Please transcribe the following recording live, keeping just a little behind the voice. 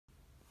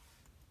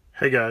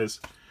Hey guys,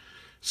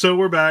 so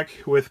we're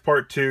back with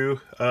part 2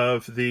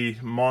 of the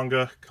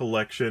manga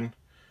collection.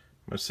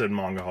 I said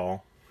manga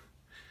haul.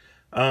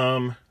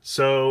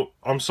 So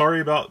I'm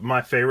sorry about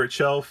my favorite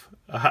shelf.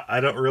 I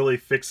don't really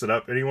fix it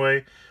up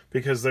anyway,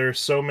 because there's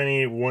so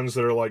many ones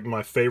that are like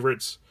my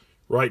favorites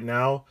right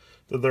now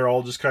that they're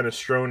all just kind of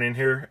strewn in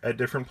here at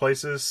different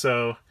places.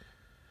 So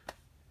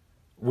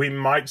we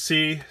might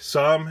see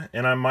some,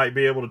 and I might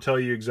be able to tell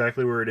you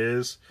exactly where it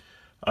is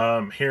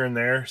here and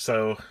there.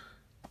 So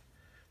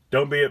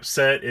don't be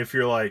upset if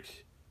you're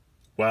like,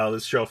 wow,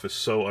 this shelf is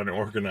so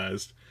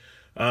unorganized.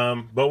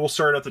 But we'll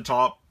start at the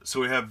top. So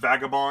we have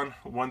Vagabond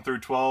 1 through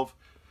 12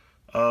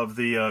 of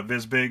the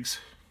Vizbigs.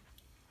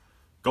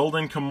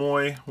 Golden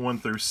Kamuy 1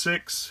 through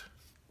 6.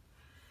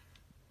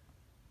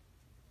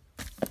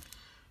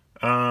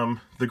 The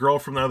Girl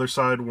from the Other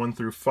Side 1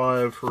 through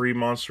 5.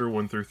 Re-Monster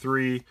 1 through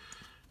 3.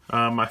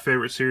 My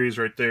favorite series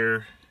right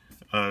there,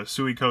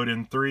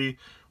 Suikoden 3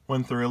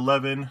 1 through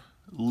 11.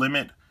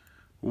 Limit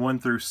 1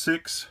 through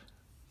 6.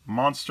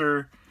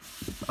 Monster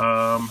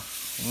 1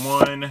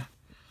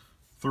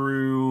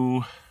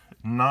 through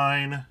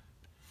 9.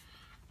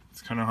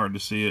 It's kind of hard to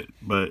see it,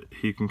 but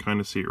you can kind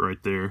of see it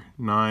right there.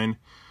 9.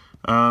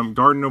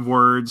 Garden of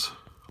Words,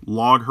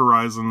 Log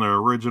Horizon, the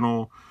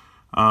original,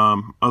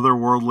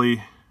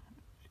 Otherworldly,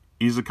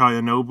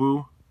 Izakaya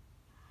Nobu,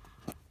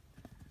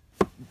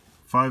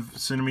 5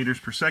 centimeters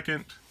per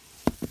second.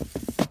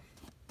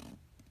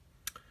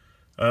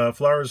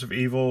 Flowers of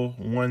Evil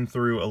 1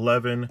 through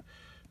 11.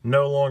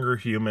 No Longer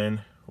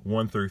Human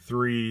 1 through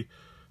 3.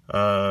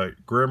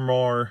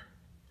 Grimgar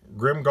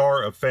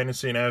of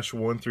Fantasy and Ash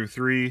 1 through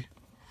 3.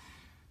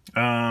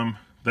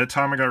 That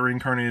Time I Got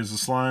Reincarnated as a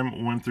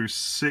Slime 1 through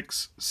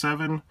 6,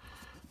 7.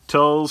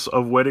 Tales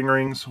of Wedding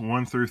Rings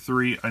 1 through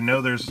 3. I know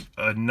there's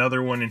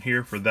another one in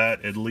here for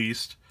that at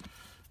least.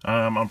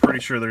 I'm pretty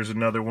sure there's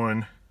another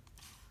one.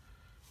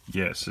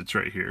 Yes, it's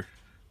right here.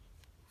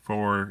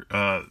 For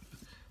The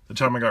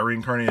Time I Got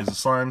Reincarnated as a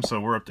Slime, so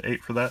we're up to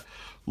 8 for that.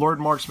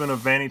 Lord Marksman of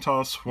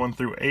Vanitas 1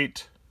 through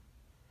 8.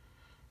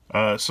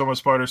 Soma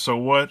Spider, So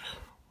What?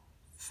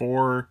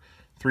 4,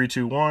 3,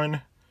 2,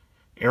 1.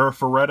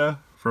 Arifureta,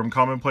 From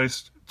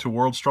Commonplace to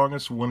World's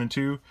Strongest 1 and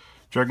 2.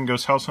 Dragon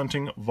Ghost House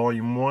Hunting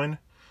Volume 1.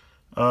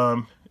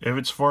 If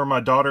It's For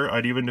My Daughter,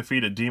 I'd Even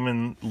Defeat a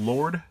Demon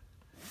Lord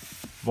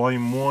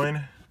Volume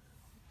 1.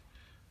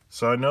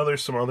 So I know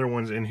there's some other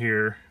ones in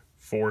here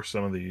for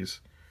some of these,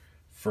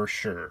 for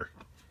sure.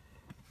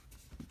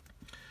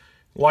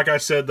 Like I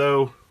said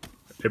though,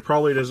 it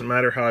probably doesn't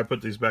matter how I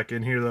put these back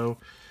in here though.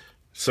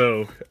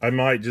 So I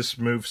might just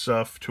move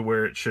stuff to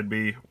where it should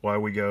be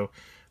while we go.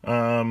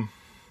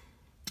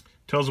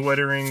 Tales of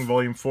Wedding Ring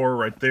Volume 4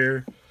 right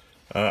there.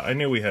 I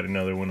knew we had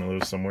another one of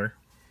those somewhere.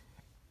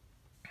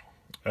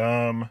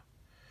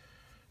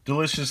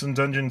 Delicious in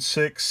Dungeon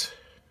 6.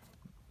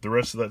 The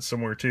rest of that's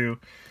somewhere too.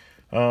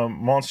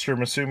 Monster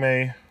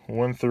Musume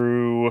 1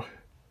 through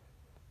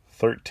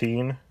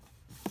 13.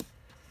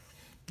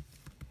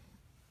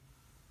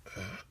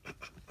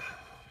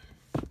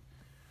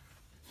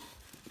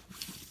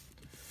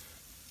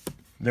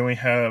 Then we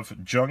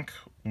have Junk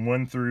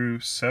 1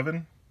 through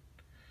 7.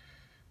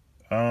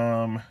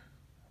 Yotsuba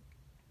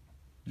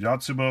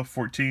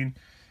 14.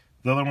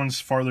 The other one's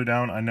farther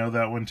down. I know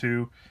that one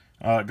too.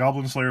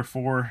 Goblin Slayer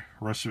 4.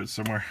 Rest of it's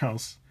somewhere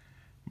else.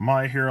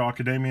 My Hero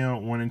Academia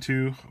 1 and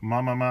 2.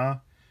 Ma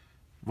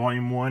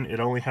Volume 1.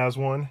 It only has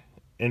one.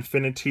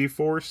 Infinity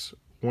Force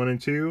 1 and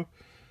 2.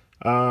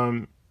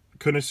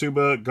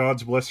 Konosuba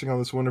God's Blessing on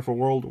This Wonderful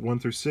World 1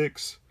 through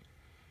 6.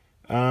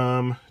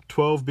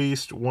 12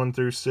 Beast 1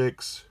 through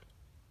 6.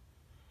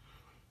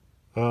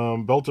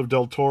 Belt of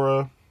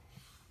Deltora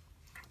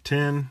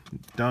 10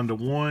 down to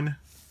 1.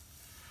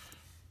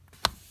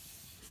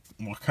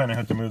 We'll kind of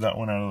have to move that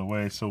one out of the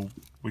way so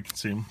we can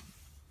see them.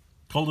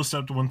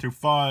 Culticept 1 through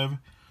 5.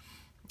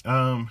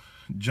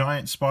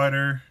 Giant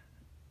Spider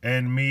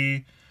and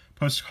Me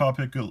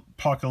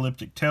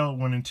Post-Apocalyptic Tale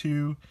 1 and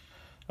 2.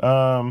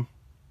 How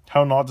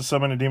Not to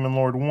Summon a Demon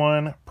Lord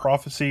 1.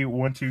 Prophecy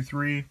 1, 2,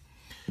 3.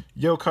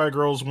 Yokai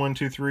Girls 1,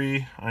 2,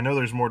 3. I know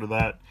there's more to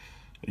that.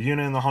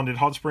 Yuna and the Haunted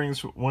Hot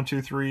Springs 1,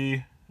 2,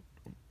 3.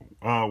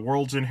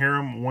 Worlds in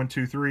Harem 1,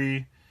 2,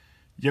 3.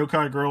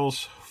 Yokai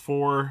Girls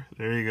 4.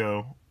 There you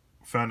go.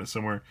 Found it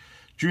somewhere.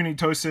 Juni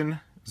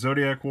Tosin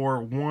Zodiac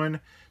War 1.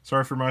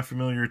 Sorry for My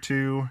Familiar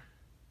 2.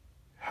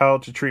 How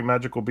to Treat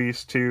Magical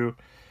Beasts 2.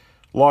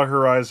 Log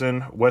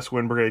Horizon West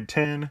Wind Brigade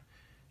 10.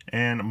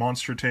 And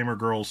Monster Tamer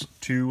Girls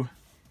 2.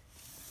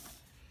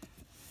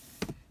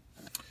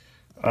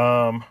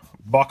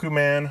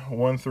 Bakuman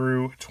 1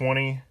 through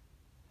 20.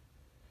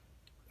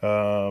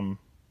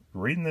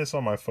 Reading this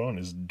on my phone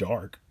is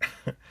dark.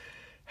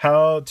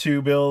 How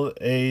to Build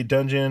a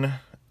Dungeon.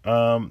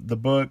 The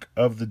Book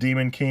of the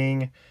Demon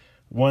King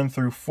 1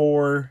 through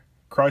 4.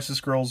 Crisis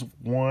Girls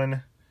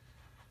 1.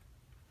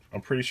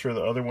 I'm pretty sure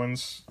the other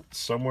one's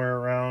somewhere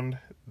around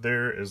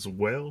there as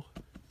well.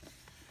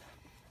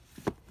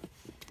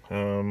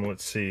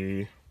 Let's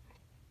see.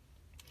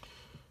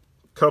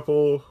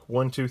 Couple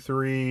 1, 2,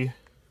 3.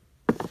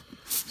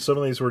 Some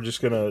of these we're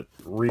just going to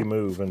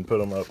remove and put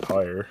them up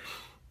higher.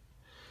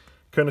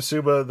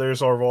 Konosuba,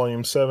 there's our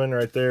Volume 7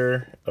 right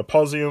there.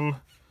 Apausium,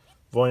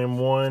 Volume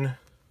 1.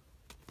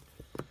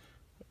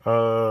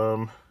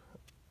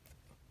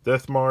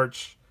 Death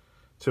March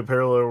to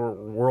Parallel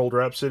World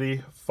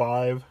Rhapsody,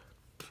 5.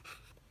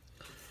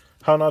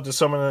 How Not to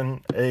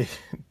Summon a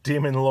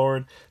Demon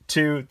Lord,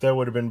 2. That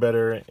would have been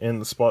better in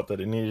the spot that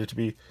it needed to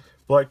be.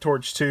 Black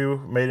Torch,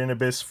 2. Made in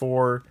Abyss,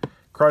 4.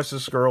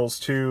 Crisis Girls,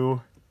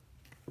 2.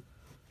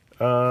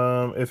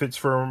 If it's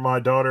for my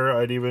daughter,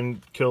 I'd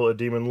even kill a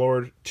Demon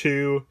Lord,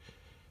 2.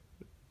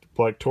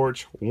 Black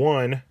Torch,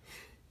 1.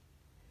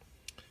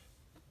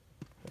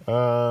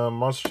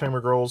 Monster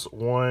Tamer Girls,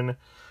 1.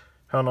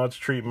 How Not to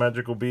Treat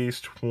Magical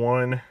Beast,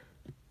 1.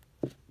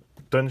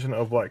 Dungeon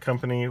of Black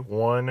Company,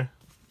 1.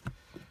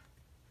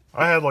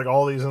 I had like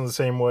all these in the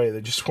same way.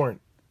 They just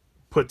weren't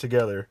put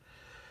together.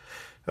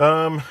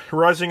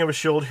 Rising of a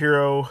Shield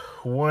Hero,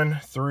 1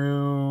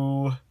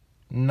 through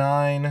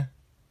 9.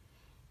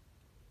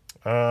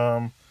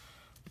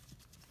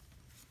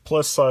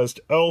 Plus Sized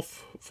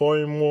Elf,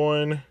 Volume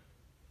 1.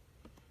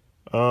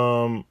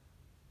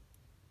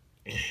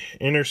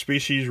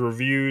 Interspecies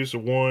Reviews,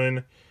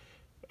 1.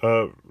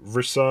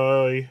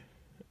 Versailles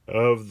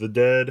of the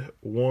Dead,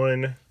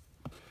 1.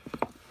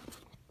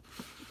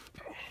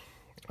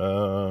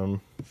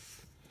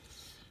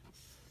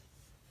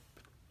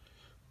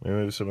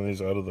 Move some of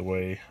these out of the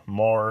way.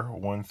 Mar,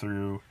 1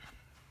 through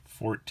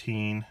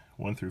 14.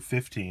 1 through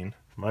 15.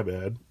 My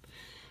bad.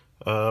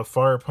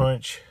 Fire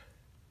Punch,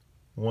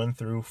 1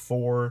 through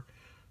 4.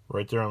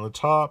 Right there on the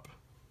top.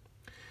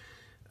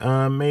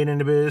 Made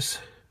in Abyss,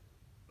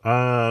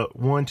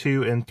 1,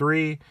 2, and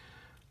 3.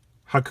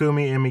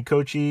 Hakumi and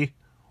Mikochi,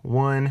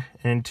 1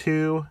 and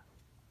 2.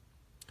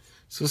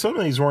 So some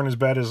of these weren't as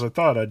bad as I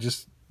thought. I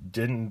just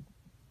didn't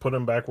put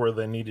them back where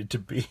they needed to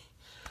be.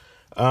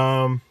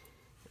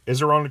 Is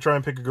it wrong to try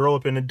and pick a girl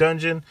up in a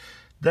dungeon?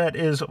 That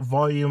is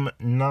Volume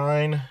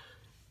 9.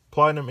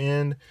 Platinum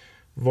End,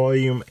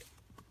 Volume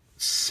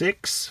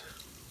 6.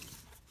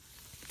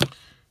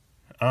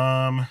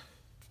 There's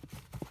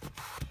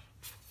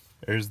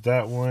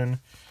that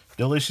one.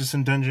 Delicious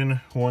in Dungeon,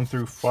 1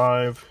 through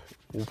 5.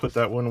 We'll put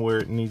that one where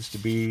it needs to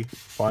be,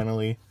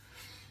 finally.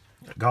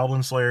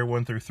 Goblin Slayer,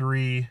 1 through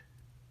 3.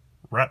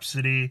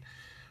 Rhapsody,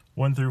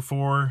 1 through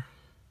 4.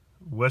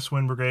 West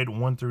Wind Brigade,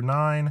 1 through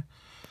 9.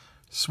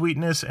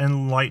 Sweetness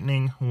and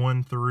Lightning,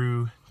 1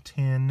 through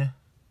 10.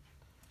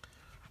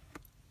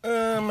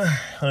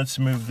 Let's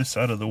move this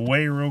out of the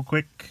way real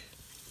quick.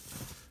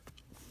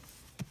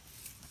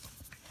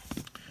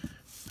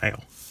 Ow.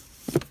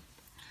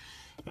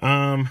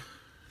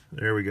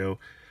 There we go.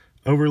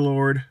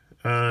 Overlord,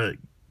 that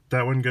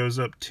one goes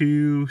up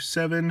to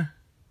 7.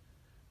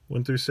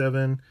 1 through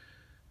 7.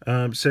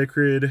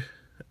 Sacred,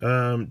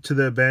 to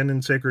the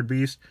Abandoned Sacred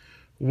Beast,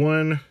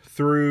 1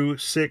 through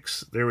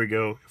 6. There we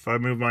go. If I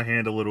move my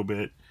hand a little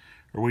bit,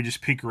 or we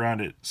just peek around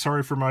it.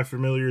 Sorry for my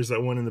familiars,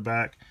 that one in the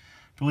back.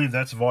 I believe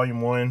that's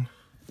Volume 1.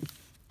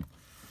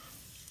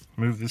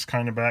 Move this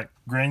kind of back.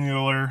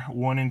 Granular,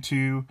 1 and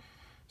 2.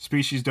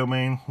 Species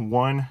Domain,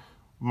 1.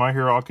 My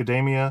Hero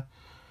Academia,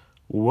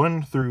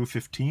 1 through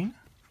 15.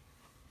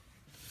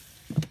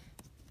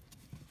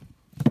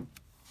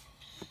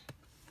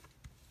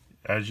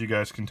 As you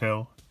guys can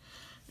tell,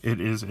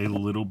 it is a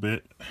little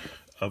bit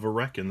of a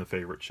wreck in the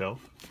favorite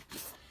shelf.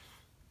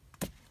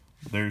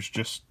 There's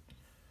just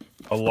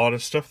a lot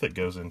of stuff that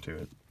goes into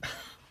it.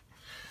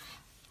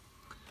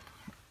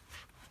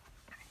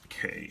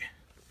 Okay.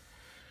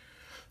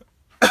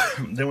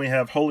 Then we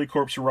have Holy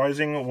Corpse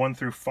Rising, 1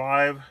 through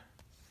 5.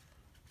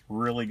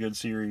 Really good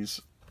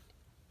series.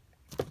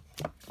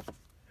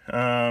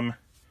 From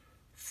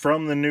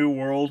the New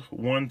World,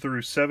 1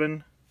 through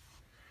 7.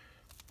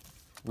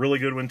 Really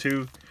good one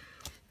too,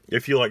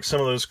 if you like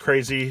some of those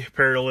crazy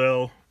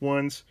parallel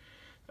ones.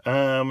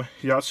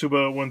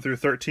 Yatsuba, 1 through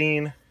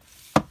 13.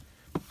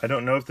 I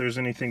don't know if there's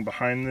anything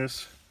behind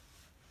this.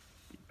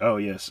 Oh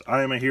yes,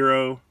 I Am a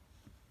Hero.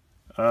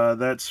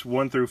 That's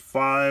 1 through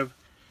 5.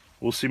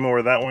 We'll see more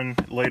of that one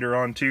later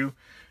on too.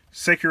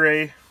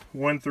 Sekirei,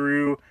 1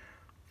 through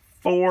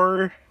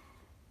 4.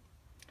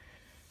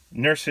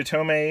 Nurse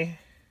Hitome,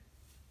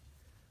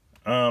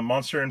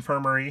 Monster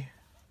Infirmary.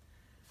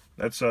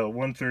 That's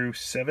 1 through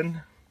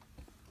 7.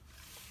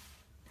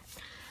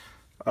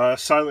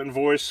 Silent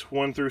Voice,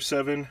 1 through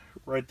 7,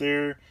 right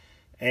there.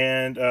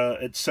 And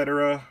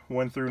etc.,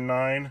 1 through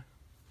 9.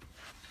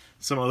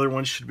 Some other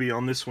ones should be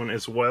on this one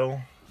as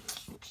well,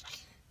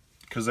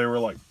 because they were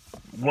like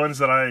ones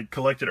that I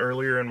collected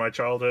earlier in my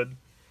childhood.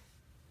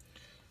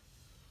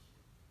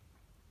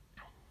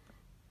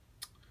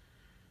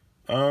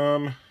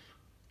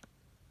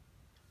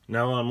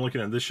 Now I'm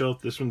looking at this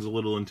shelf. This one's a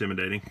little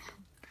intimidating.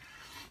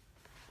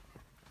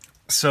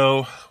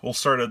 So we'll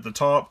start at the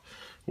top,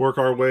 work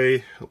our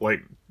way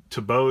like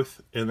to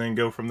both, and then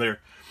go from there.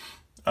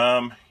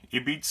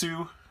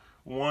 Ibitsu,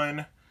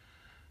 1.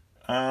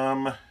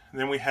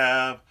 Then we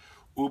have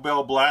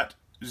Ubel Blatt,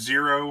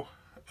 0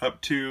 up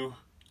to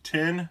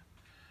 10.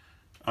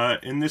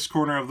 In this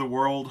corner of the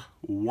world,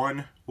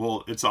 1.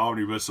 Well, it's an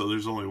omnibus, so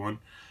there's only 1.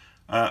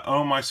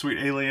 Oh My Sweet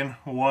Alien,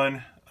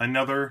 1.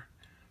 Another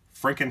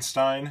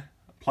Frankenstein,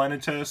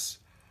 Planetes,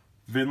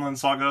 Vinland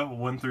Saga,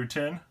 1 through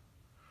 10.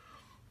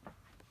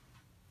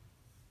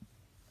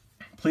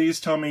 Please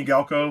Tell Me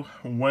Galco,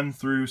 1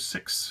 through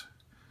 6.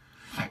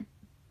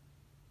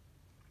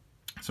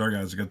 Sorry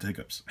guys, I got the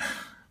hiccups.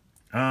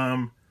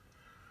 Let's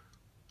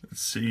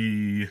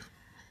see.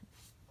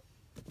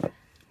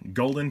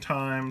 Golden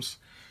Times.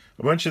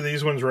 A bunch of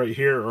these ones right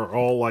here are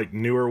all like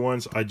newer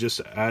ones I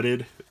just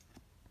added.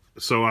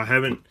 So I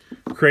haven't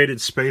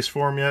created space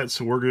for them yet,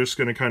 so we're just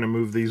going to kind of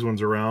move these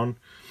ones around.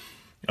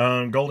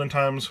 Golden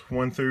Times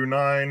 1 through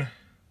 9.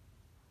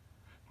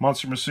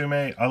 Monster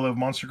Musume, I Love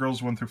Monster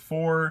Girls 1 through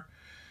 4.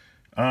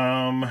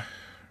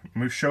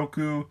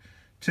 Mushoku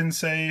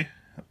Tensei,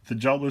 The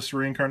Jobless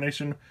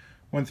Reincarnation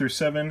 1 through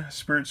 7.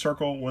 Spirit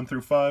Circle 1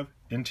 through 5.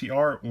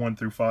 NTR 1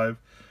 through 5.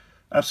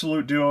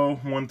 Absolute Duo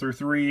 1 through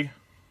 3.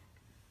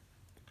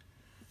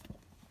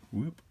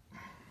 Whoop.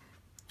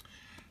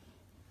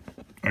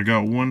 I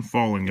got one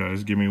falling,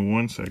 guys. Give me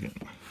 1 second.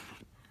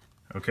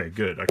 Okay,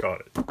 good. I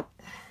caught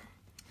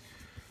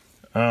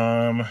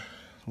it.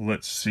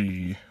 Let's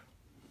see.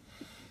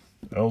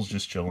 Elle's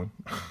just chilling.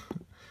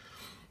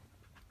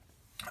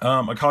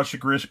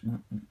 Akashic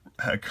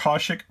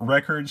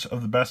Records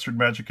of the Bastard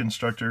Magic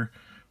Instructor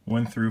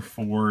 1 through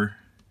 4.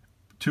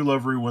 To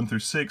Loveru 1 through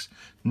 6.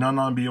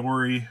 Nanan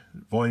Biori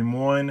Volume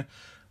 1.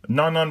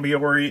 Nanan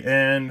Biori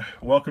and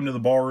Welcome to the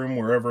Ballroom,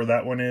 wherever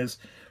that one is,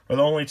 are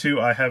the only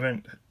 2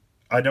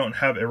 I don't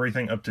have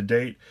everything up to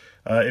date.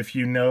 If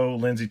you know,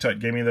 Lindsay Tutt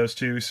gave me those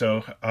 2,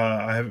 so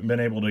I haven't been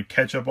able to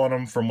catch up on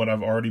them from what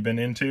I've already been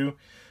into.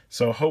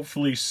 So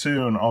hopefully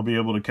soon I'll be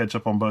able to catch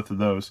up on both of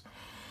those.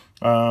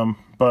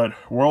 But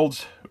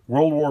World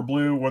War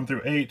Blue 1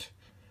 through 8.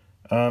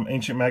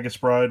 Ancient Magus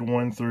Bride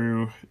 1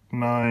 through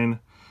 9.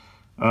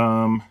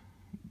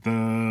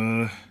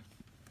 The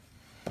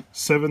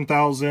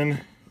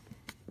 7,000.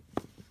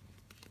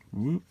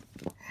 Whoop.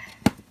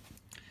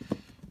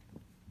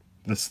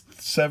 The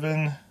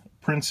 7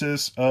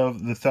 Princes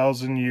of the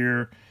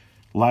 1,000-Year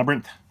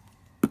Labyrinth.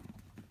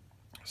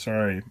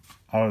 Sorry,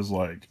 I was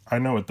like, I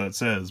know what that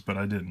says, but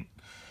I didn't.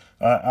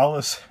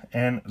 Alice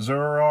and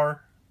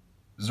Zoroku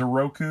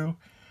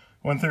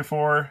 1 through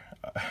 4.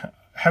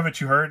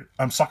 Haven't You Heard?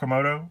 I'm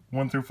Sakamoto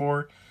 1 through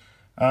 4.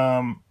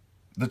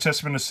 The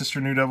Testament of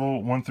Sister New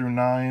Devil 1 through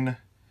 9.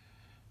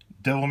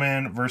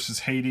 Devilman vs.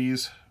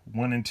 Hades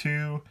 1 and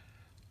 2.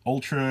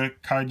 Ultra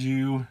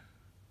Kaiju.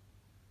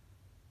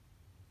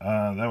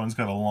 That one's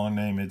got a long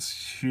name. It's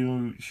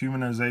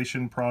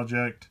Humanization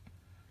Project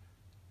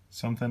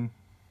something.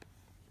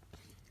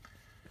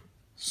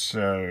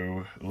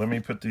 So let me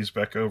put these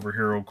back over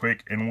here real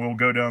quick, and we'll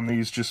go down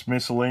these just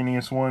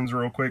miscellaneous ones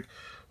real quick.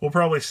 We'll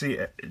probably see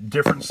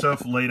different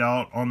stuff laid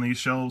out on these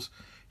shelves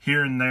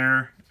here and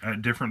there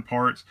at different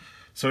parts.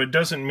 So it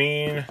doesn't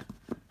mean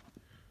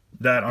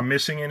that I'm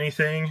missing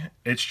anything.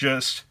 It's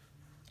just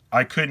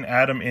I couldn't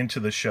add them into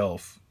the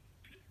shelf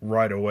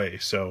right away.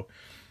 So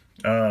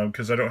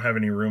because I don't have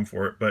any room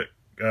for it. But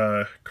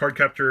Card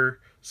Captor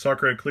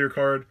Sakura Clear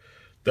Card,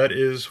 that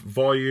is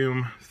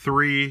volume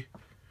 3.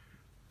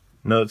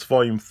 No, it's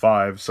volume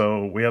 5,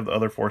 so we have the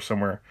other 4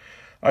 somewhere.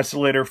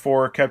 Isolator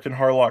 4, Captain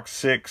Harlock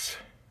 6,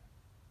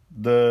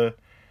 A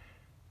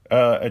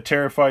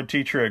Terrified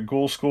Teacher at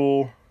Ghoul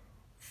School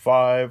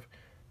 5,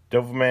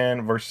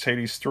 Devilman vs.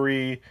 Hades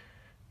 3,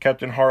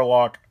 Captain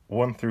Harlock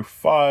 1 through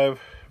 5,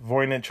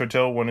 Voynich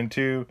Hotel 1 and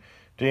 2,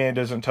 DNA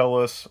Doesn't Tell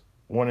Us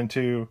 1 and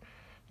 2,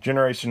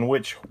 Generation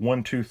Witch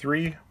 1, 2,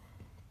 3,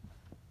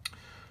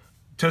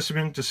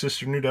 Testament to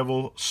Sister New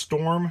Devil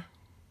Storm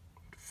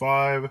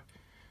 5,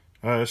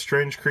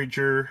 Strange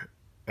Creature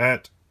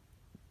at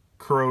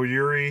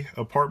Kuroyuri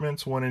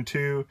Apartments 1 and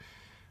 2,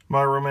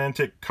 My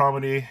Romantic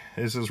Comedy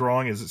Is As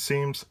Wrong As It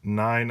Seems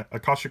 9,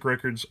 Akashic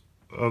Records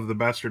of the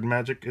Bastard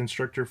Magic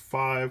Instructor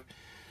 5,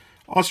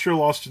 Austria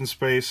Lost in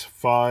Space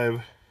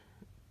 5,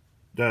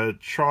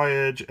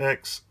 Triage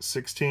X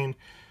 16,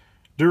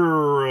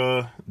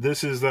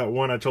 this is that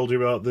one I told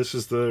you about. This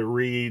is the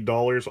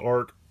Re-Dollars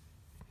arc.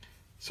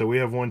 So we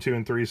have 1, 2,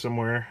 and 3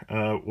 somewhere.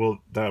 Well,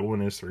 that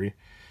one is 3.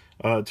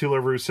 2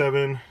 Loveru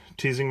 7,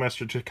 Teasing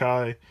Master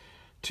Takai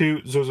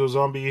 2, Zozo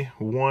Zombie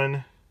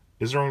 1,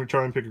 Is It Wrong to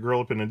Try and Pick a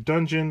Girl Up in a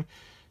Dungeon,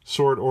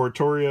 Sword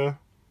Oratoria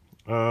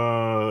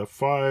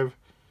 5,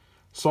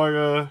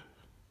 Saga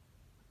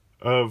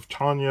of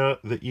Tanya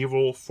the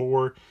Evil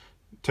 4,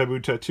 Taboo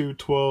Tattoo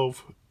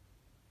 12,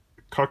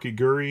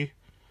 Kakiguri,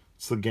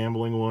 it's the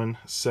gambling one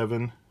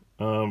 7,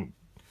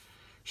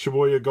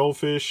 Shibuya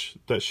Goldfish,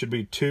 that should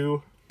be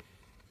 2.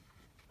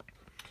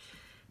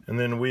 And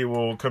then we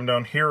will come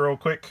down here real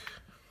quick.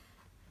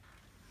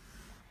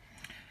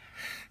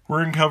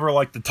 We're going to cover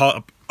like the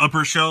top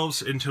upper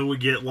shelves until we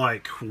get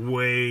like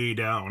way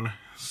down.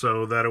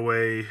 So that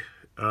way,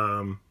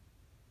 you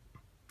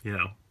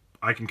know,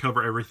 I can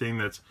cover everything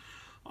that's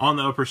on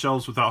the upper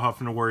shelves without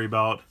having to worry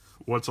about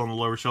what's on the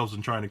lower shelves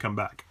and trying to come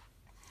back.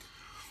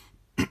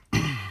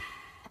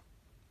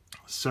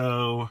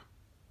 So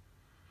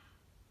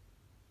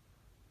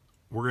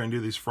we're going to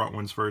do these front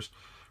ones first.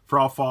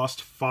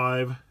 Fraufaust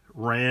 5,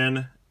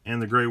 Ran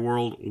and the Grey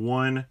World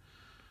 1.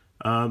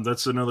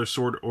 That's another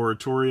Sword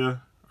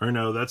Oratoria. Or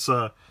no, that's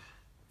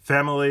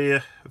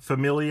Familia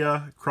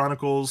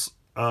Chronicles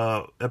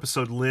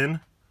episode Lin.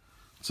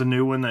 It's a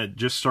new one that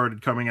just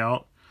started coming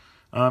out.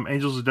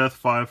 Angels of Death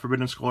 5,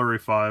 Forbidden Scolari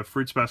 5,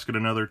 Fruits Basket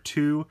another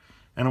 2,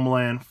 Animal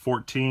Land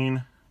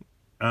 14,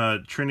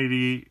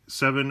 Trinity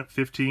 7,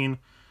 15,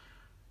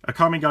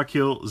 Akami ga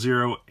Kill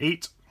 0,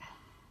 8,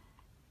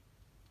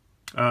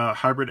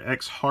 Hybrid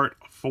X Heart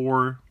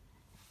 4,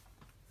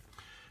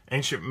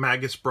 Ancient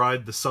Magus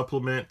Bride, the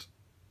supplement,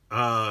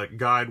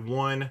 Guide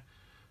 1,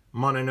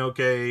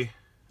 Mononoke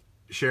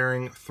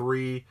Sharing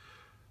 3,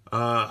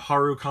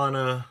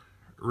 Harukana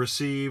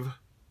Receive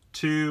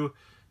 2,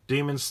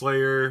 Demon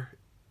Slayer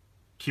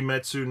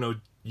Kimetsu no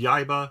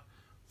Yaiba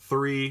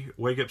 3,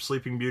 Wake Up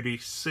Sleeping Beauty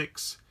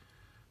 6.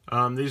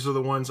 These are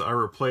the ones I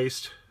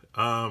replaced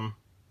to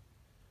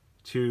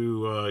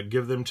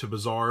give them to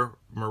Bazaar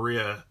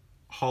Maria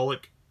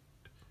Holic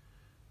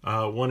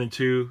 1 and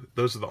 2.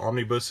 Those are the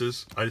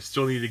omnibuses. I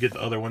still need to get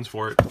the other ones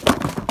for it.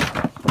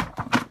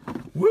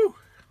 Woo!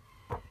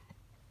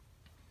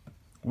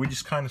 We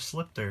just kind of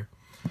slipped there.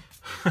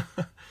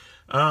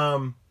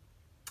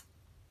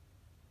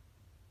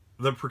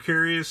 The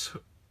Precarious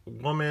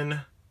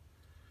Woman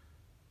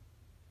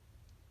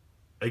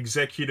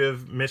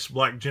Executive Miss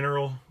Black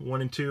General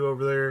 1 and 2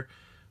 over there.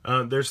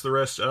 There's the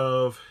rest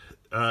of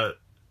the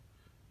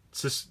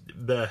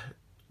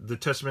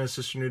Testament of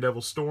Sister New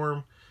Devil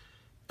Storm.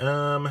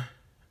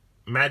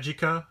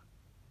 Magica,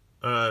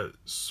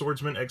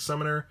 Swordsman X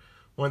Summoner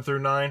 1 through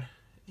 9.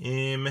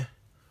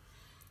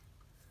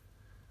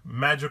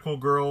 Magical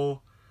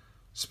Girl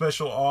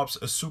Special Ops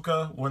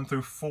Asuka 1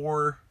 through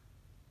 4.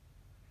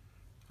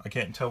 I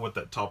can't tell what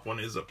that top one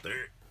is up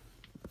there.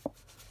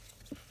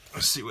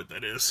 Let's see what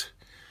that is.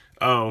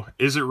 Oh,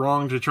 is it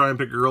wrong to try and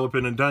pick a girl up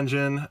in a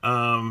dungeon?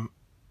 The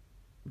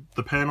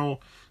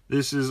panel.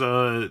 This is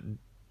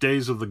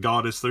Days of the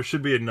Goddess. There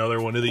should be another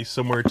one of these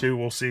somewhere too.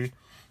 We'll see.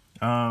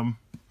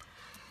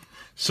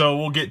 So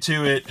we'll get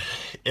to it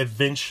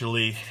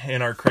eventually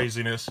in our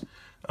craziness.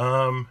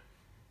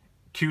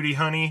 Cutie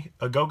Honey,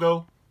 a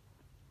Go-Go.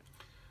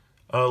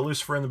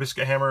 Lucifer and the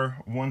Biscuit Hammer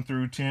 1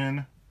 through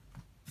 10.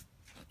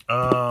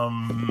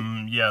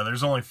 Yeah,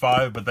 there's only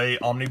 5, but they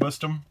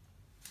omnibused them.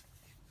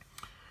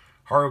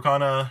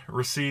 Harukana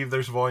Receive,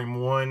 there's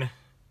volume 1.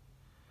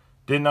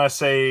 Didn't I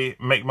say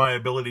make my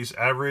abilities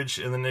average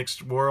in the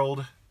next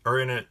world? Or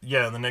in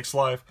the next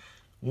life.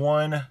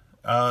 1,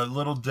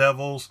 Little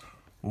Devils.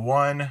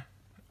 1,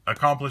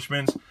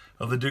 Accomplishments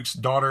of the Duke's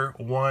Daughter.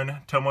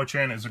 1,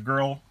 Tomo-chan is a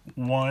girl.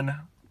 1.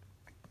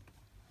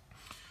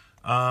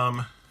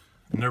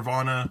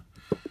 Nirvana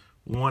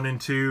 1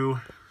 and 2.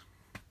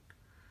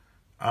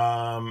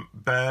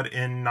 Bad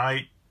in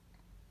Night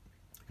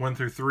 1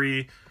 through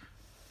 3.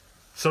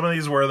 Some of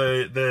these where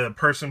the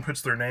person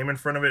puts their name in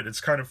front of it, it's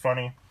kind of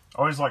funny. I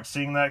always like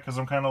seeing that because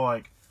I'm kind of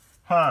like,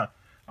 huh,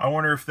 I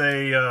wonder if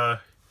they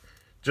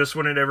just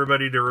wanted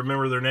everybody to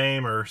remember their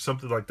name or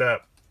something like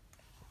that.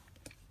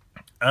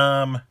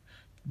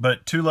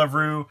 But 2 Love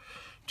Rue,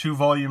 2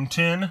 volume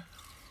 10.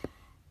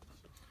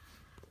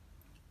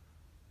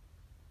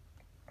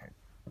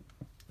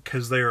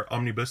 Because they are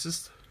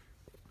omnibuses.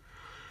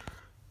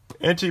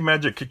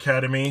 Anti-Magic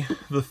Academy,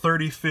 the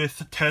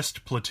 35th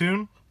Test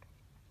Platoon.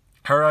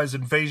 Her Eyes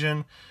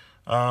Invasion,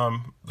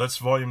 that's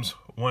volumes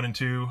 1 and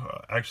 2,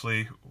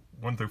 actually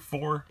 1 through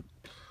 4.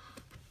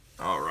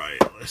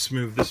 Alright, let's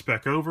move this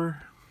back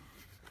over.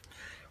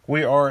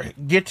 We are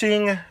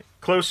getting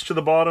close to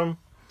the bottom,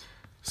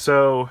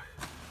 so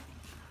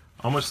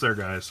almost there,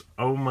 guys.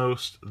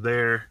 Almost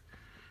there.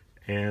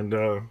 And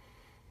then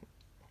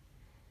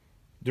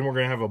we're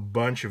going to have a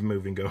bunch of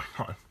moving going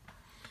on.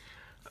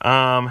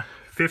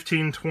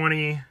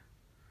 1520.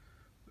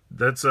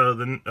 That's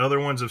the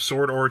other ones of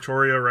Sword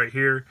Oratoria right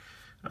here.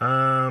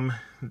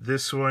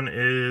 This one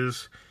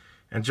is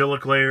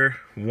Angelic Lair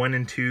 1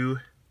 and 2.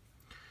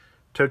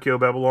 Tokyo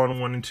Babylon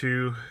 1 and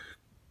 2.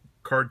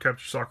 Card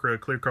Capture Sakura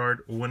Clear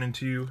Card 1 and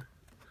 2.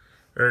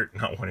 Or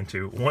not 1 and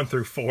 2. 1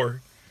 through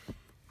 4.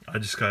 I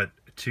just got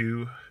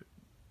 2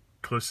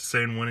 close to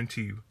saying 1 and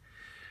 2.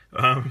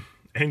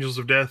 Angels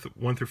of Death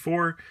 1 through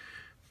 4.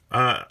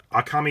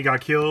 Akami ga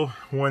Kill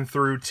 1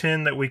 through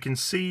 10 that we can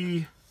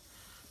see.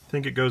 I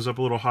think it goes up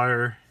a little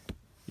higher.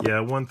 Yeah,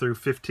 1 through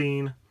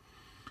 15.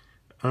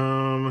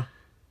 Val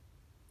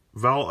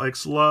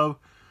X Love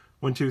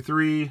 1, 2,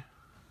 3.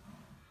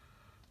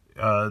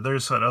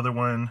 There's that other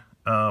one.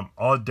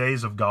 All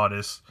Days of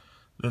Goddess.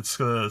 That's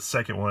the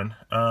second one.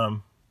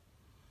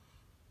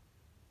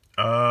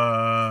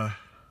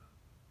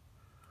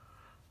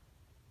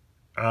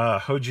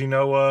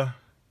 Hojinoa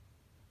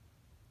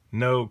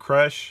No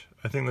Crush.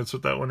 I think that's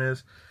what that one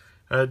is.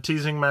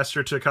 Teasing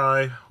Master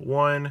Takai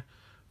 1.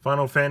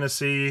 Final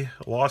Fantasy,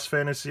 Lost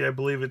Fantasy, I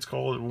believe it's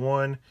called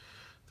 1.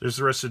 There's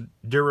the rest of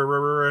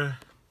Dirarara.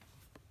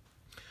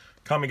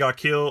 Kami ga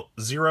Kill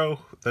 0.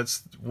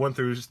 That's 1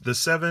 through the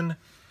 7.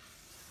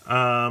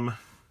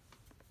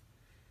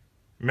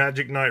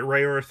 Magic Knight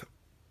Rayearth,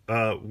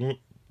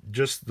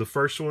 just the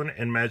first one,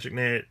 and Magic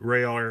Knight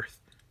Rayearth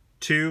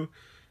 2.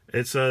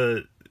 It's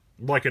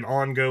like an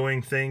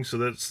ongoing thing, so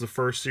that's the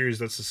first series,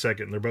 that's the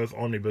second. They're both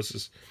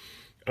omnibuses.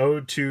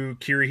 Ode to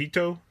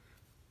Kirihito.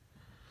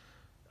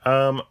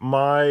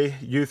 My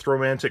youth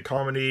romantic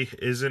comedy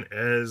isn't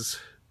as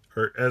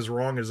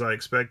wrong as I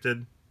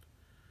expected.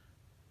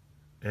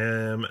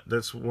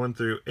 That's 1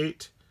 through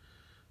 8.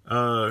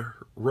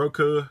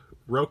 Roka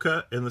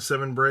and the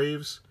 7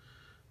 Braves.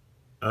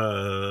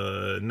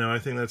 No, I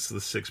think that's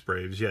the 6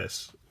 Braves.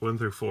 Yes, 1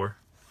 through 4.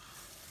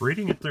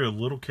 Reading it through a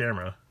little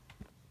camera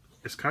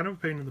is kind of a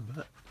pain in the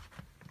butt.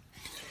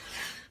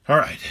 All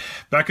right,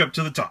 back up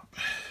to the top.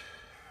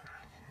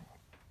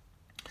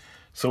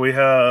 So we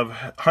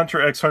have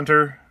Hunter x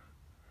Hunter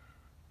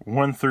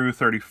 1 through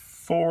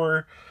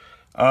 34.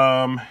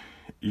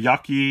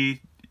 Yakitaki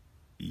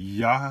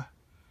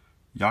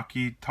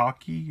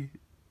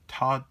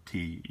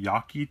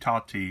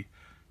Tati,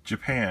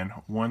 Japan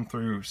 1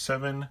 through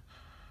 7,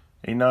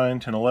 8, 9,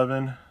 10,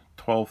 11,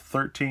 12,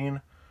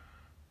 13,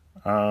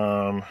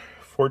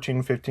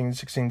 14, 15,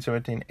 16,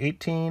 17,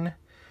 18,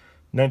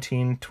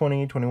 19,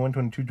 20, 21,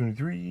 22,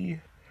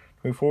 23,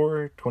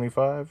 24,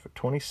 25,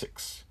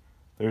 26.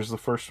 There's the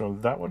first one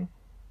of that one.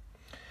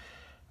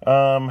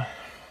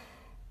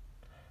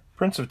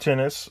 Prince of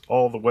Tennis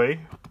all the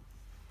way.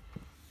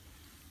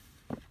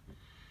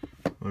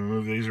 Let me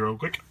move these real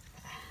quick.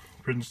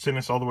 Prince of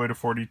Tennis all the way to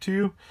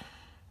 42.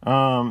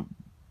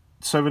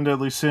 7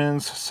 Deadly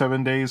Sins,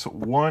 7 Days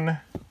 1.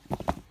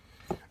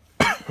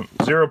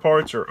 0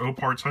 Parts or O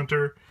Parts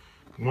Hunter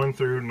 1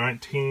 through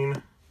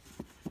 19.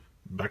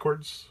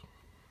 Backwards.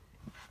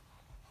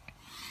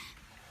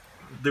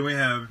 Then we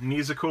have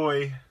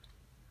Nizakoi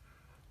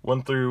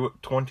 1 through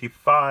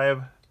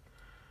 25.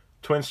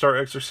 Twin Star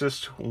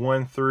Exorcist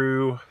 1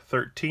 through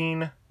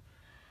 13.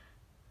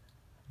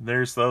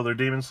 There's the other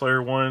Demon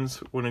Slayer ones,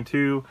 1 and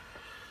 2.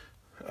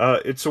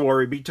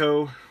 Itsawari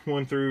Bito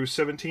 1 through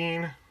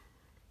 17.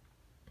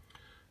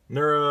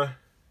 Nura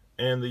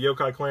and the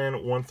Yokai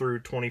Clan 1 through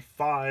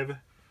 25.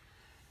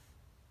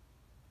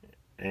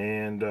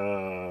 And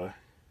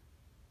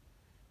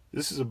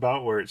this is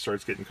about where it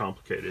starts getting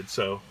complicated.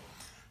 So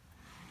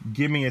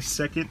give me a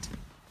second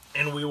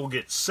and we will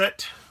get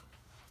set.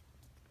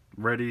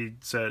 Ready,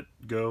 set,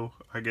 go,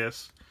 I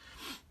guess.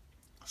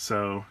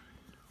 So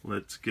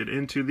let's get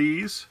into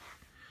these.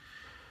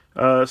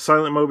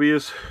 Silent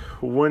Mobius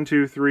 1,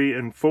 2, 3,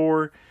 and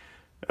 4.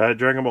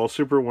 Dragon Ball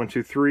Super 1,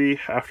 2, 3.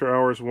 After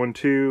Hours 1,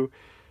 2.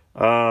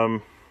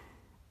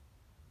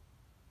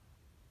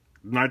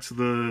 Knights of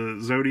the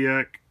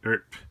Zodiac,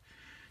 or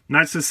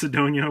Knights of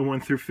Sidonia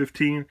 1 through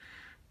 15.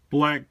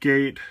 Black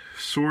Gate,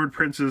 Sword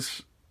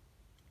Princess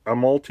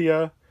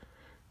Amaltia.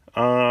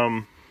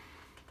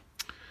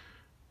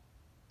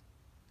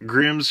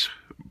 Grimm's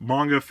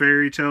Manga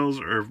Fairy Tales,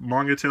 or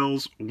Manga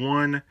Tales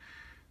 1.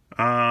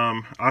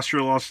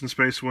 Astro Lost in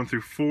Space 1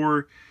 through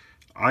 4.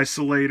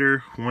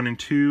 Isolator 1 and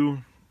 2.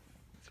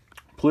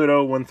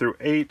 Pluto 1 through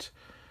 8.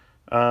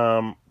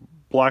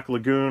 Black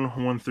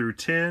Lagoon 1 through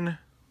 10.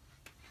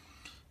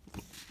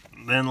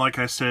 Then, like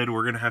I said,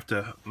 we're going to have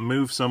to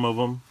move some of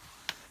them.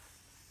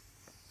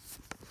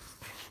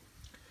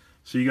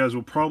 So you guys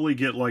will probably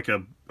get like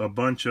a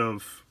bunch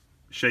of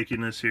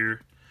shakiness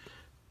here.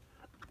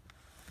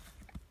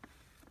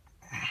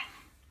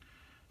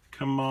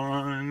 Come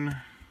on.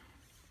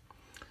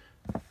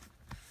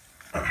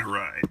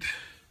 Alright.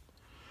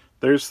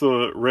 There's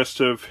the rest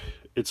of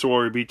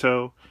Itsawari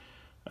Bito.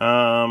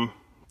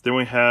 Then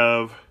we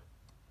have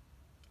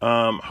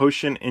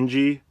Hoshin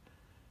Enji.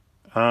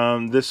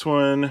 This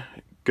one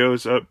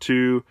goes up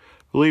to, I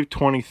believe,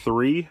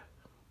 23.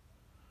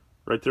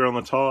 Right there on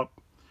the top.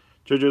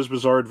 JoJo's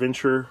Bizarre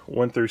Adventure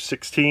 1 through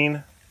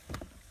 16.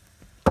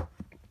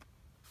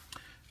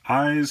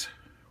 Eyes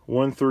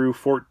 1 through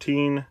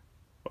 14.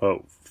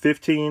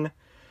 15.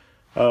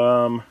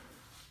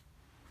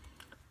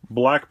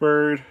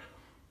 Blackbird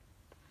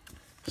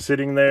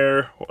sitting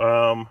there.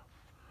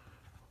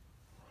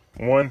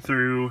 1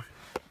 through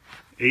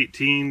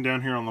 18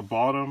 down here on the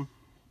bottom.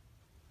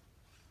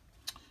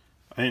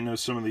 I didn't know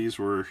some of these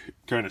were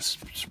kind of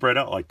spread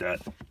out like that.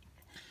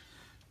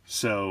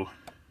 So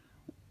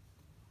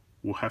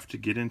we'll have to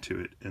get into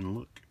it and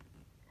look.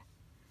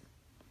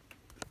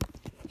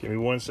 Give me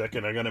 1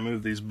 second. I gotta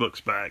move these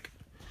books back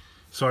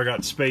so I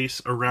got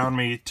space around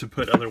me to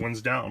put other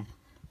ones down.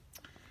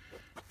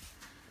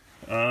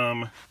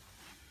 Then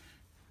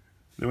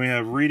we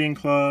have Reading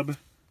Club.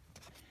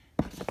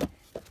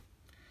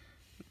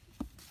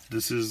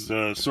 This is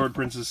Sword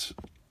Princess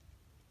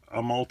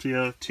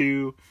Amaltia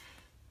 2.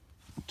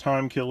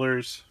 Time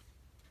Killers.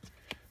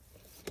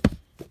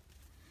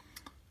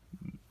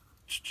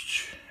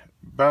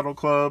 Battle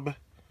Club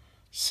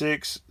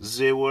 6.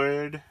 The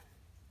Word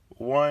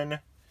 1.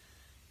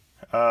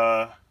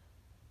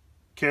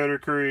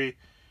 Karakuri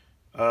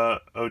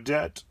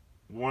Odette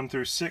 1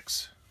 through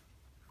 6.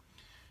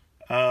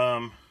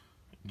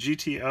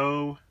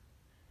 GTO,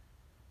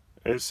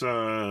 it's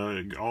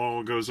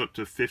all goes up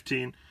to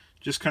 15.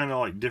 just kind of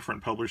like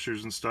different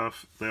publishers and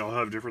stuff. They all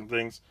have different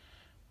things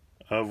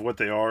of what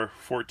they are.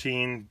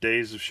 14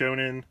 Days of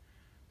Shonen,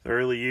 the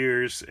early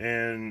years,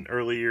 and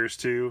early years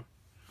 2,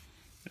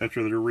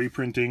 after they're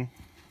reprinting.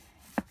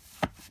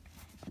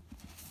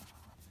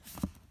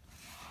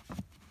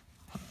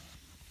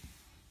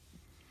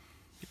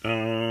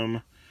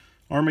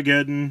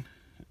 Armageddon.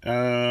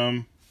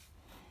 I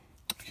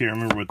can't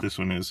remember what this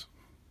one is.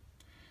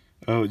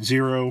 Oh,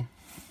 Zero.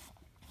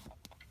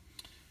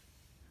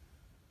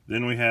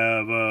 Then we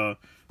have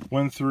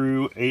 1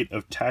 through 8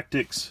 of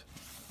Tactics.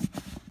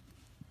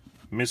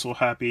 Missile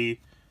Happy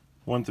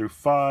 1 through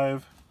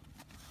 5.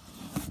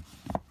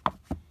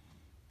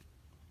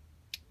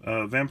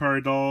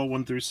 Vampire Doll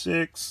 1 through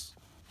 6.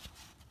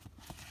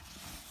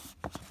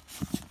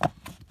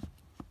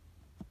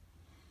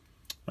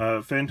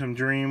 Phantom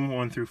Dream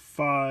 1 through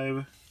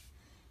 5.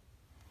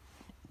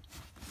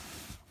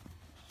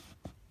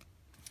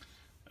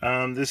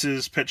 This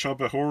is Pet Shop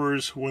of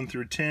Horrors 1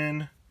 through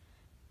 10.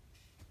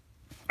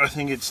 I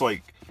think it's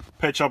like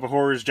Pet Shop of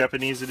Horrors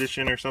Japanese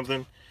edition or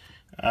something.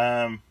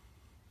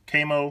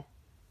 Kamo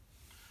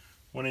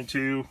 1 and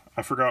 2.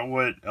 I forgot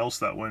what else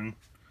that one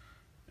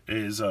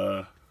is,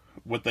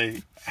 what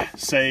they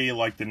say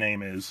like the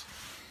name is.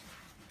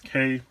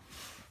 Okay.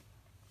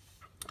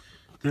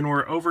 Then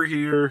we're over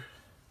here.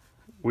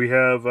 We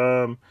have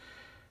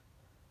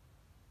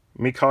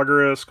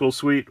Mikagura School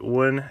Suite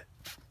 1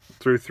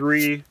 through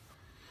 3.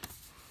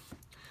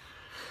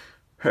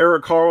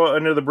 Arakawa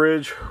Under the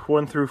Bridge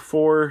 1 through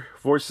 4.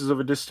 Voices of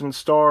a Distant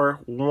Star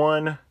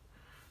 1.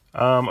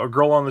 A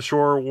Girl on the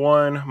Shore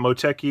 1.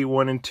 Moteki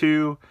 1 and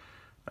 2.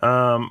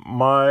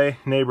 My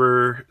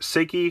Neighbor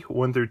Seiki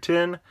 1 through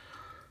 10.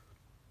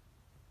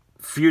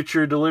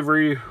 Future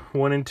Delivery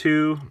 1 and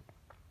 2.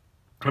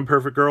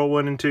 Imperfect Girl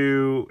 1 and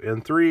 2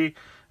 and 3.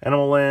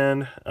 Animal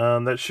Land,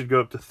 that should go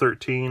up to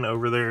 13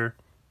 over there.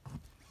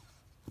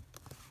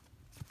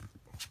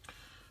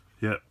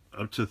 Yep,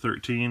 up to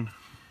 13.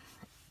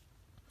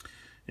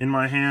 In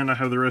my hand, I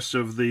have the rest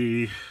of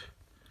the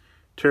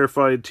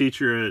Terrified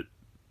Teacher at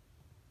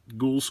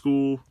Ghoul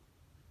School.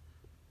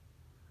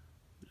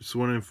 It's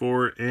 1 and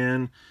 4.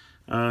 And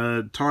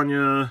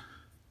Tanya,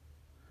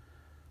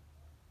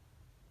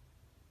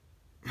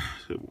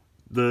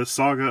 the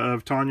Saga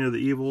of Tanya the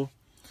Evil.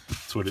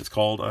 That's what it's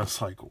called. I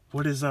was like,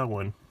 what is that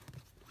one?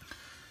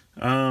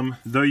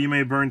 Though You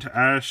May Burn to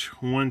Ash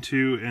 1,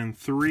 2, and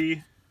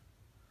 3.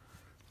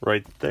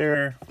 Right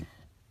there.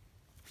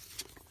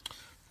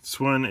 This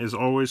one is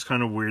always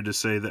kind of weird to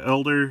say. The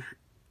Elder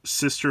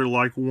Sister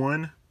Like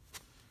 1.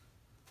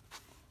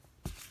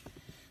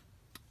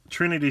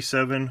 Trinity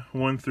 7,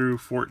 1 through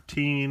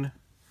 14.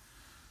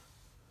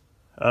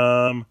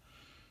 Love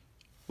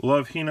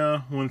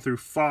Hina 1 through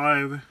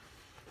 5.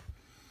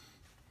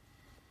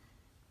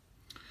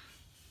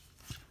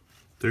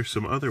 There's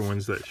some other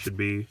ones that should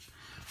be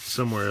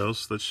somewhere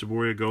else. That's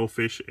Shibuya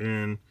Goldfish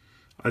and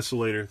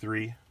Isolator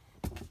 3.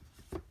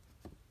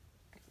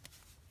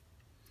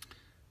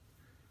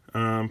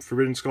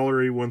 Forbidden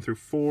Scholarly 1 through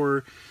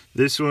 4.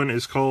 This one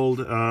is called,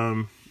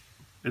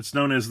 it's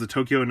known as the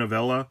Tokyo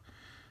Novella,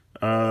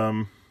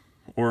 or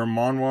a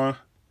Manhwa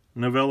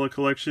Novella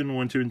Collection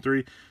 1, 2, and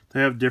 3. They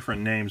have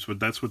different names, but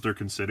that's what they're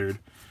considered.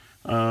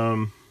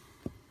 Then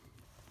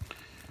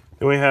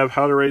we have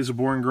How to Raise a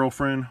Boring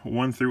Girlfriend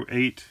 1 through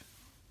 8.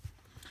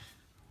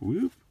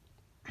 Whoop.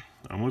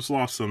 Almost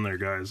lost them there,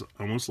 guys.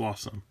 Almost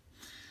lost them.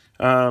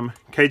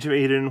 Cage of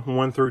Eden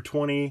 1 through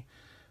 20.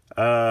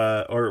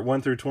 Or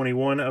 1 through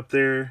 21 up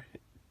there.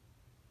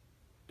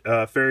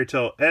 Fairy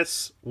Tale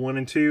S 1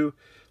 and 2.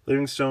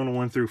 Livingstone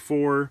 1 through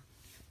 4.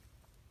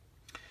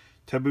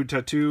 Taboo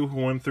Tattoo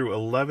 1 through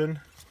 11.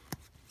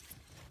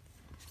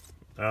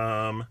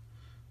 Then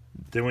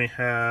we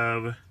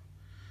have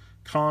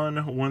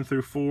Con 1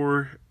 through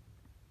 4.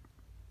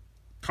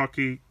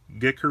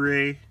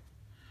 Kakigekure.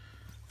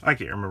 I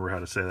can't remember how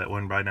to say that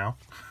one by now.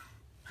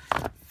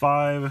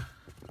 5.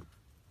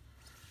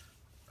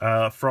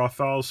 Froth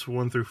House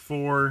 1 through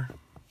 4.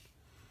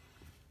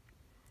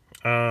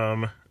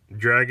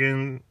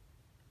 Dragon's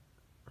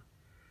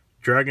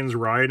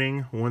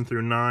Riding 1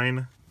 through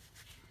 9.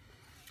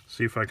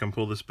 See if I can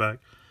pull this back.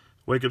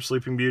 Wake Up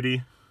Sleeping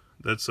Beauty.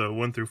 That's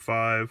 1 through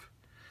 5.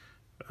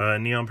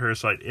 Neon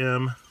Parasite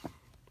M.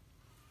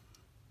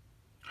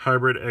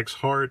 Hybrid X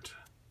Heart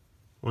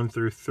 1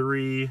 through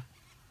 3.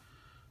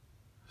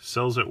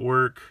 Cells at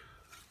Work.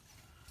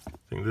 I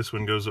think this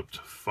one goes up to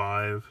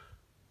 5.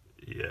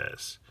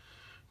 Yes.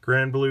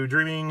 Grand Blue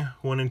Dreaming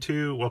 1 and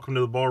 2. Welcome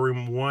to the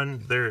Ballroom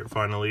 1. There it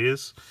finally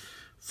is.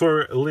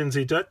 For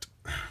Lindsay Dutt.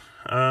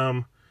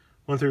 1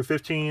 through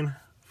 15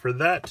 for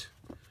that.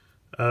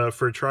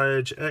 For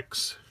Triage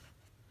X.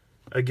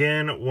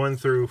 Again, 1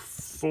 through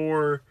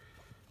 4.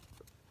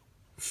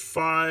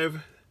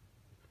 5.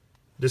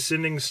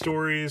 Descending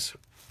Stories.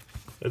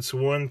 That's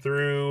 1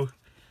 through...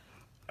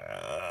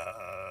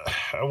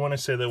 I want to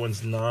say that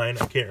one's 9.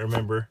 I can't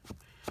remember.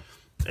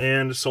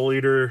 And Soul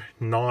Eater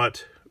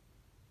Not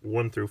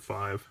 1 through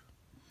 5.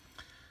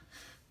 I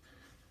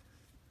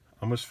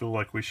almost feel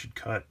like we should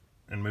cut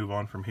and move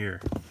on from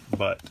here. But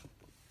But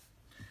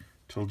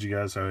told you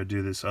guys I would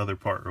do this other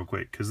part real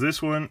quick, because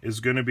this one is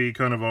going to be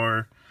kind of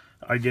our,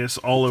 I guess,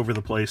 all over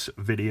the place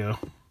video.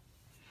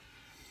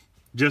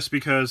 Just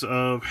because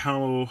of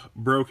how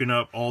broken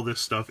up all this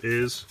stuff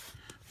is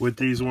with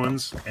these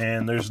ones,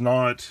 and there's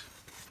not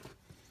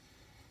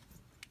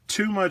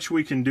too much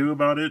we can do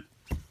about it.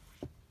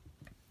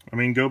 I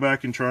mean, go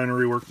back and try and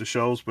rework the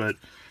shelves, but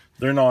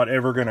they're not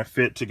ever going to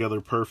fit together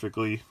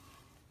perfectly.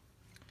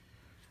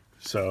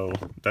 So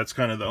that's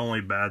kind of the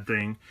only bad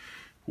thing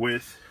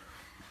with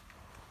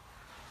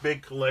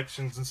big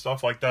collections and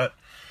stuff like that.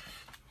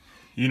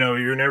 You know,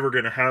 you're never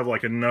going to have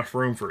like enough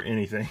room for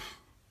anything.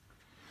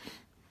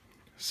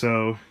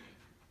 So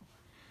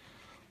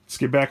let's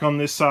get back on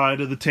this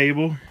side of the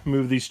table,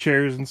 move these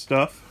chairs and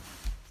stuff,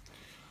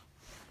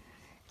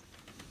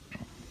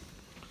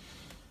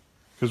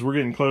 because we're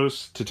getting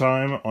close to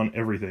time on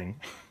everything.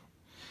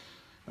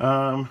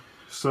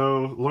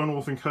 So Lone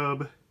Wolf and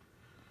Cub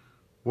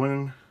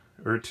 1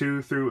 or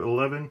 2 through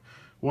 11.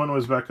 1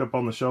 was back up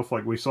on the shelf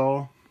like we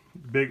saw.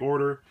 Big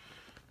order.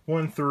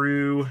 1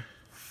 through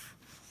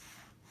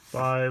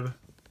 5.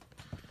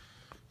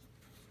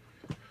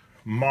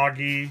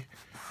 Magi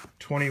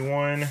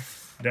 21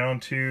 down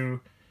to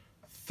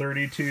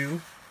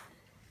 32.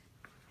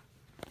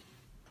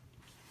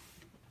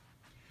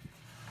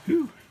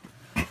 Whew.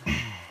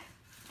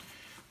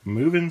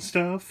 Moving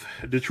stuff.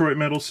 Detroit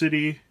Metal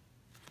City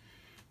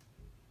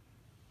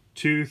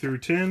 2 through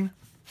 10.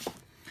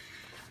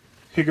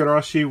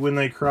 Higurashi When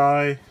They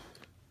Cry.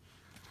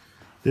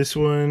 This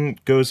one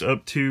goes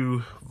up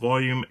to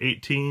volume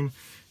 18.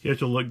 You have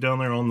to look down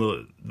there on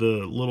the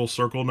little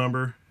circle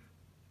number.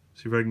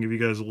 See if I can give you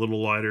guys a little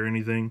light or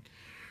anything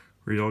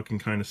where y'all can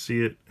kind of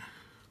see it.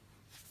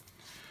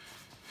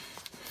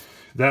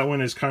 That one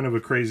is kind of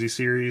a crazy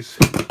series.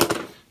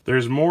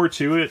 There's more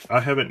to it I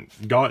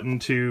haven't gotten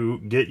to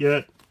get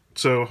yet.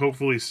 So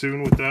hopefully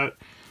soon with that,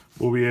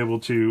 we'll be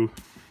able to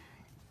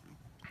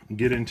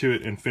get into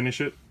it and finish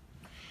it.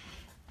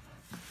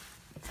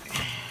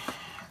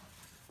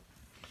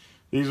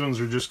 These ones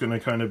are just going to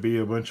kind of be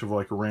a bunch of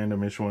like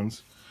randomish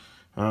ones.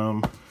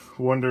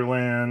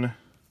 Wonderland,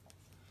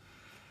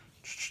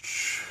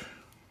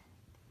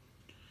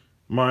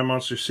 My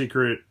Monster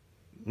Secret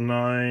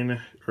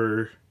 9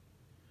 or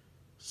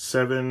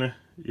 7,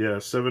 yeah,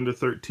 7 to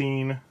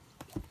 13.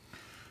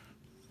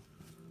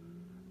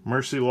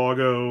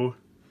 Murcielago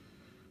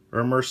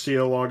or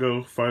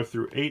Murcielago 5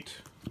 through 8.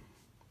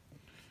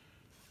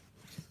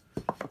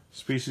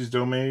 Species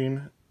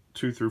Domain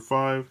 2 through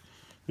 5.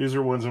 These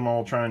are ones I'm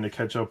all trying to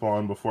catch up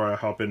on before I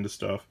hop into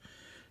stuff.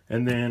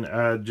 And then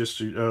add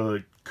just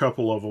a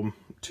couple of them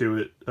to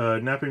it.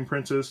 Napping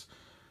Princess,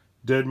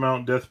 Dead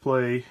Mount Death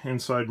Play,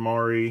 Inside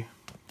Mari.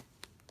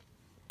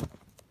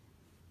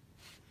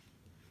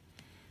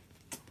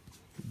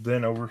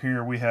 Then over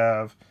here we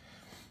have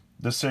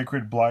The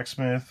Sacred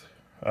Blacksmith,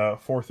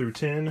 4 through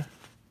 10.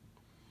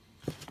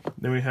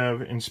 Then we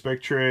have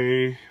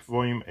Inspectre,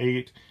 Volume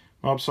 8,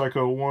 Mob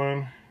Psycho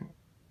 1,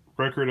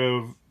 Record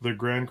of the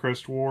Grand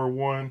Crest War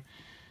 1,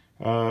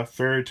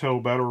 Fairy Tale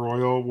Battle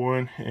Royale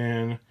 1,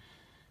 and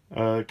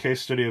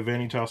Case Study of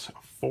Vanitas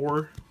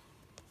 4.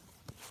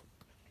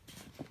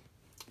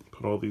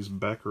 Put all these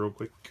back real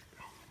quick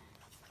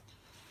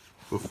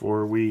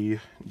before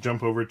we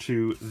jump over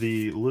to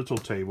the little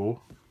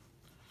table.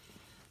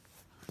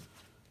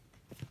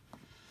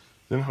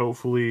 Then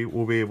hopefully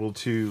we'll be able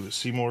to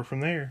see more from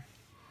there.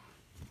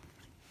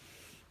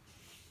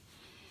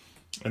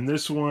 And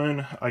this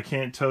one, I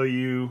can't tell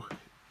you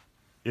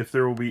if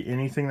there will be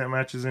anything that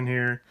matches in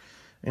here,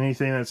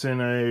 anything that's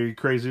in a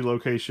crazy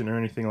location or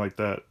anything like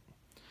that.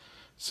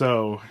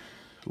 So,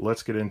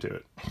 let's get into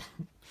it.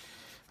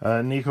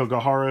 Nico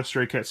Gahara,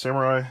 Stray Cat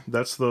Samurai,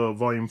 that's the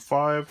volume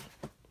 5.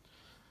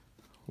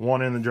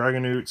 One in the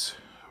Dragonoots,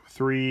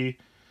 3.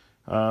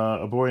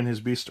 A Boy and His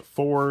Beast,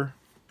 4.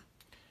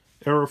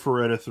 Arrow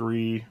Ferretta,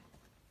 3.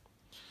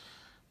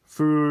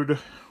 Food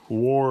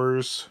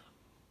Wars,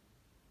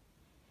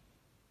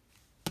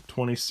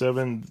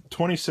 27.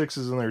 26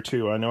 is in there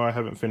too. I know I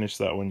haven't finished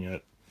that one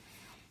yet.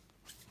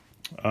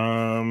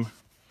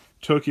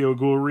 Tokyo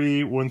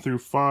Ghoul 1 through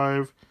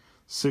 5,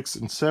 6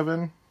 and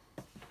 7.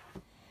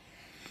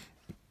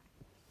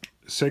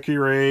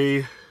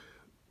 Sekirei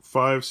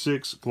 5,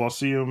 6,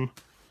 Glossium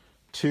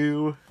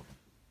 2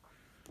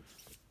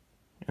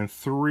 and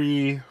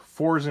 3.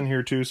 4 is in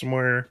here too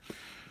somewhere.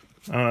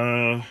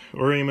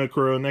 Orima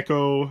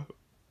Kuroneko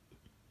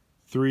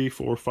 3,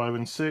 4, 5,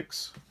 and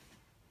 6.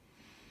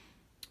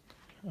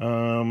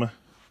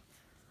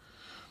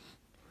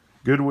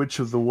 Good Witch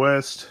of the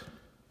West.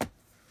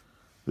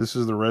 This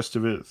is the rest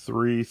of it,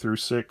 3 through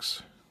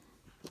 6.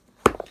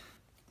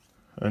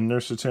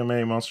 Nurse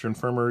Atome Monster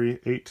Infirmary,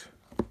 8.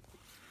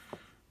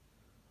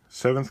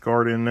 Seventh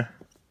Garden.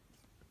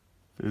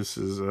 This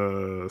is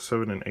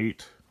 7 and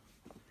 8.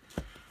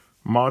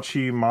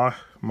 Machi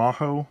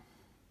Maho.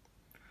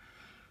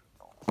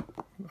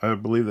 I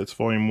believe that's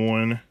volume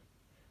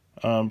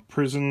 1.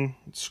 Prison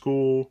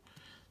School.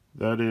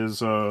 That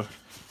is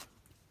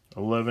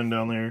 11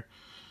 down there.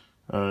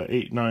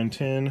 8, 9,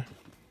 10.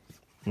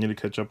 Need to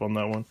catch up on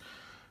that one.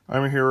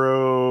 I'm a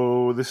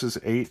Hero, this is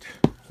 8.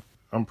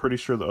 I'm pretty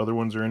sure the other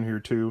ones are in here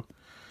too.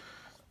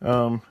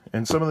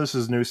 And some of this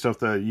is new stuff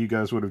that you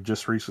guys would have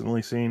just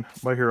recently seen.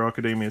 My Hero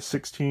Academia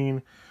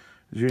 16,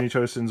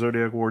 Junitosen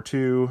Zodiac War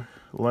 2,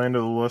 Land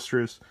of the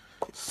Lustrous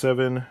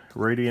 7,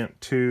 Radiant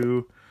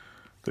 2,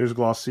 there's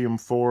Glossium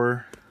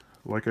 4,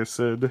 like I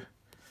said.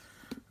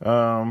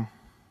 Hero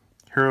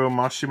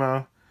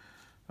Mashima,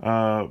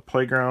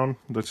 Playground,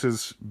 that's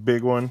his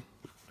big one.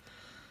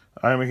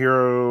 I'm a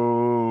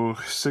Hero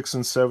 6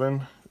 and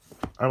 7.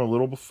 I'm a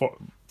little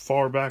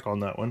far back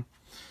on that one.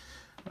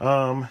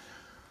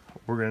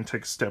 We're going to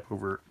take a step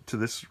over to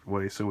this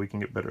way so we can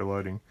get better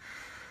lighting.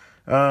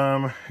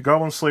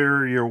 Goblin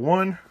Slayer Year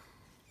 1.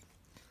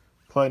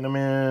 Platinum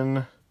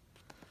in.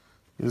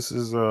 This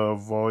is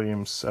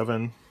Volume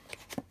 7.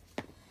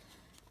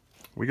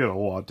 We got a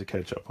lot to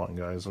catch up on,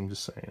 guys. I'm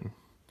just saying.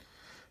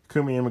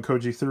 Kumi and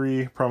Mikoji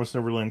 3. Promised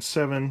Neverland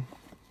 7.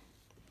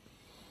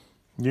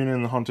 Yuna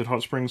and the Haunted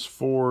Hot Springs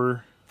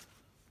 4.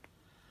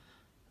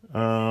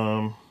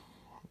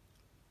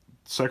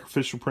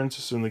 Sacrificial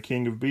Princess and the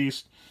King of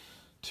Beasts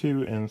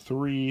 2 and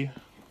 3.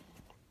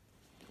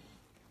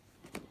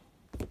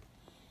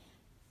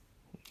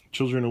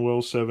 Children of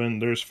Will 7.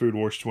 There's Food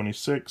Wars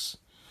 26.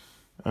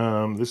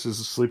 This is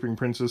the Sleeping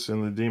Princess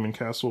and the Demon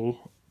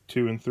Castle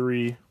 2 and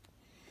 3.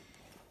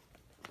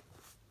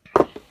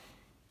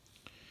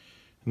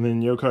 And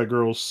then Yokai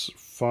Girls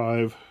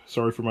 5.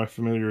 Sorry for My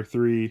Familiar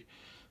 3.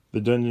 The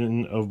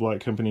Dungeon of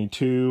Black Company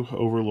 2,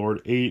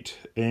 Overlord 8,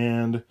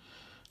 and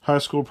High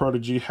School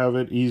Prodigy Have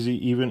It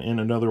Easy Even in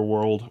Another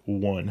World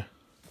 1.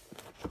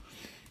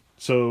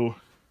 So,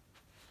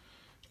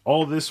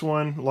 all this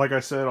one, like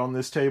I said, on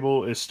this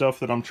table is stuff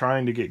that I'm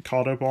trying to get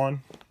caught up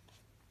on.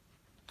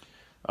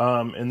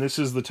 And this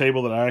is the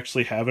table that I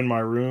actually have in my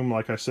room.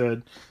 Like I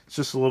said, it's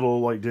just a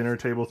little like dinner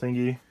table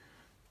thingy.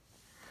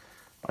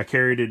 I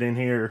carried it in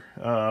here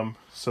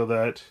so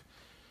that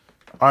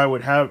I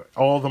would have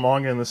all the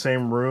manga in the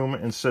same room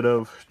instead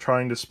of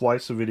trying to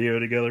splice a video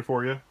together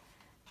for you.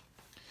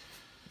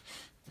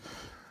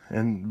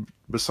 And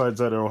besides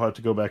that, I'll have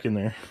to go back in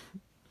there.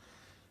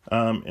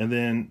 And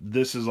then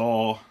this is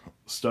all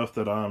stuff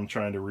that I'm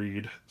trying to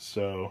read.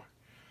 So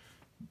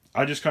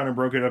I just kind of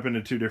broke it up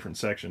into 2 different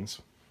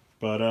sections.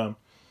 But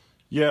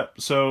yeah,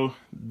 so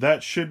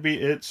that should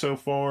be it so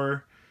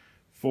far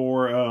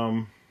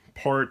for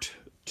part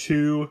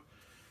 2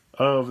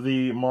 of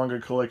the manga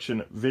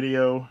collection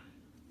video.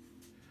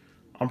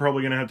 I'm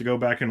probably going to have to go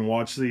back and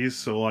watch these,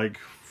 so like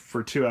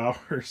for 2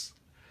 hours,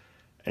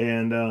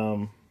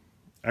 and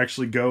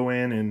actually go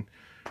in and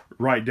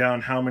write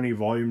down how many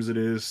volumes it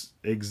is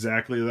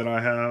exactly that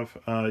I have.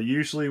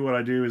 Usually what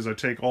I do is I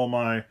take all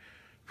my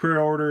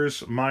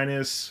pre-orders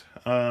minus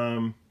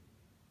what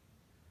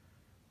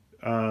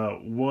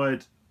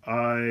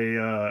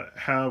I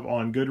have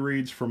on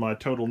Goodreads for my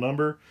total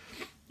number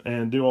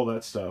and do all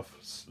that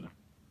stuff.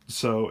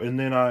 So, and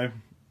then I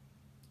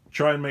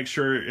try and make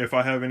sure if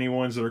I have any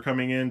ones that are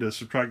coming in to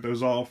subtract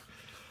those off,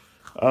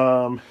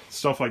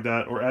 stuff like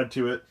that, or add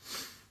to it.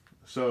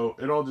 So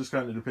it all just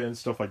kind of depends,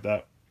 stuff like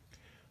that.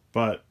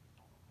 But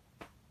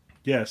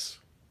yes,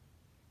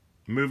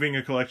 moving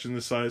a collection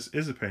this size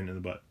is a pain in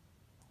the butt.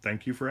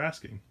 Thank you for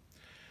asking.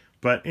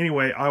 But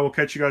anyway, I will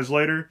catch you guys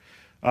later.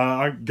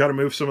 I got to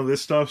move some of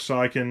this stuff so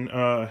I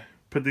can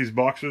put these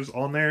boxes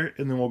on there,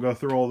 and then we'll go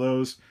through all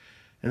those.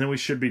 And then we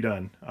should be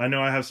done. I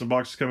know I have some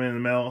boxes coming in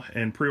the mail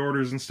and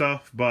pre-orders and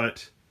stuff,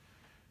 but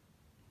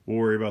we'll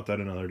worry about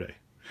that another day.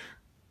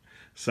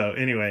 So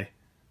anyway,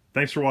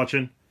 thanks for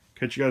watching.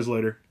 Catch you guys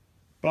later.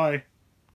 Bye.